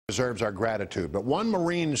Deserves our gratitude. But one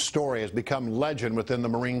Marine's story has become legend within the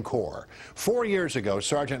Marine Corps. 4 years ago,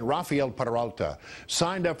 Sergeant Rafael Peralta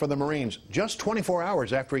signed up for the Marines just 24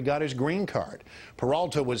 hours after he got his green card.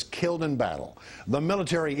 Peralta was killed in battle. The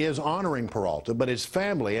military is honoring Peralta, but his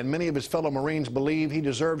family and many of his fellow Marines believe he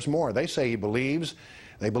deserves more. They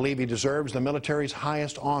believe he deserves the military's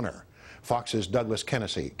highest honor. Fox's Douglas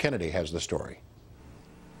Kennedy has the story.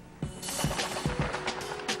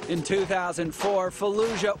 In 2004,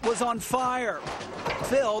 Fallujah was on fire,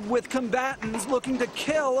 filled with combatants looking to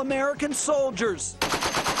kill American soldiers.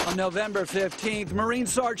 On November 15th, Marine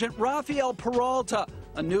Sgt. Rafael Peralta,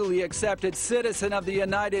 a newly accepted citizen of the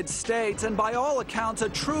United States and by all accounts a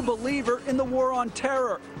true believer in the war on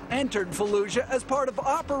terror, entered Fallujah as part of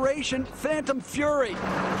Operation Phantom Fury.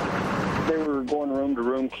 They were going room to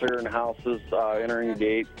room, clearing houses, entering the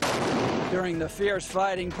gate. During the fierce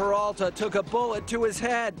fighting, Peralta took a bullet to his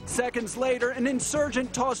head. Seconds later, an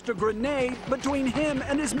insurgent tossed a grenade between him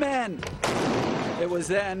and his men. It was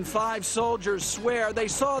then 5 soldiers swear they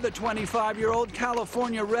saw the 25-year-old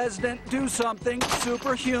California resident do something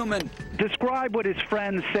superhuman. Describe what his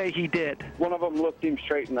friends say he did. One of them looked him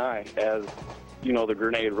straight in the eye as, you know, the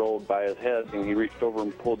grenade rolled by his head, and he reached over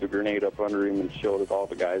and pulled the grenade up under him and shielded all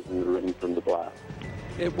the guys in the room from the blast.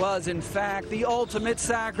 It was, in fact, the ultimate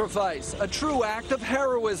sacrifice, a true act of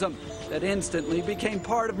heroism that instantly became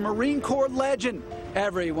part of Marine Corps legend.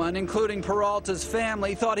 Everyone, including Peralta's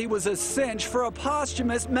family, thought he was a cinch for a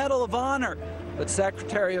posthumous Medal of Honor. But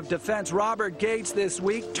Secretary of Defense Robert Gates this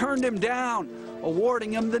week turned him down,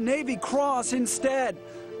 awarding him the Navy Cross instead.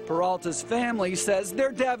 Peralta's family says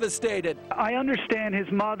they're devastated. I understand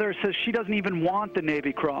his mother says she doesn't even want the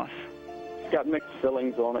Navy Cross. It's got mixed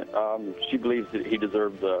feelings on it. She believes that he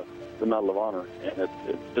deserves the Medal of Honor, and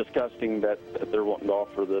it's disgusting that they're wanting to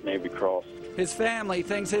offer the Navy Cross. His family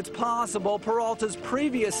thinks it's possible Peralta's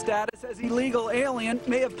previous status as illegal alien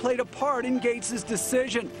may have played a part in Gates'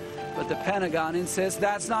 decision. But the Pentagon insists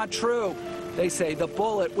that's not true. They say the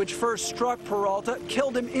bullet which first struck Peralta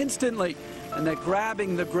killed him instantly, and that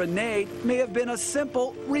grabbing the grenade may have been a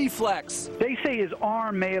simple reflex. They say his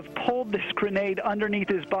arm may have pulled this grenade underneath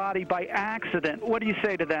his body by accident. What do you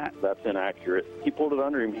say to that? That's inaccurate. He pulled it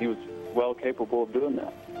under him. He was well capable of doing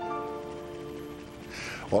that.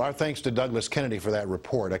 Well, our thanks to Douglas Kennedy for that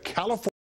report. A California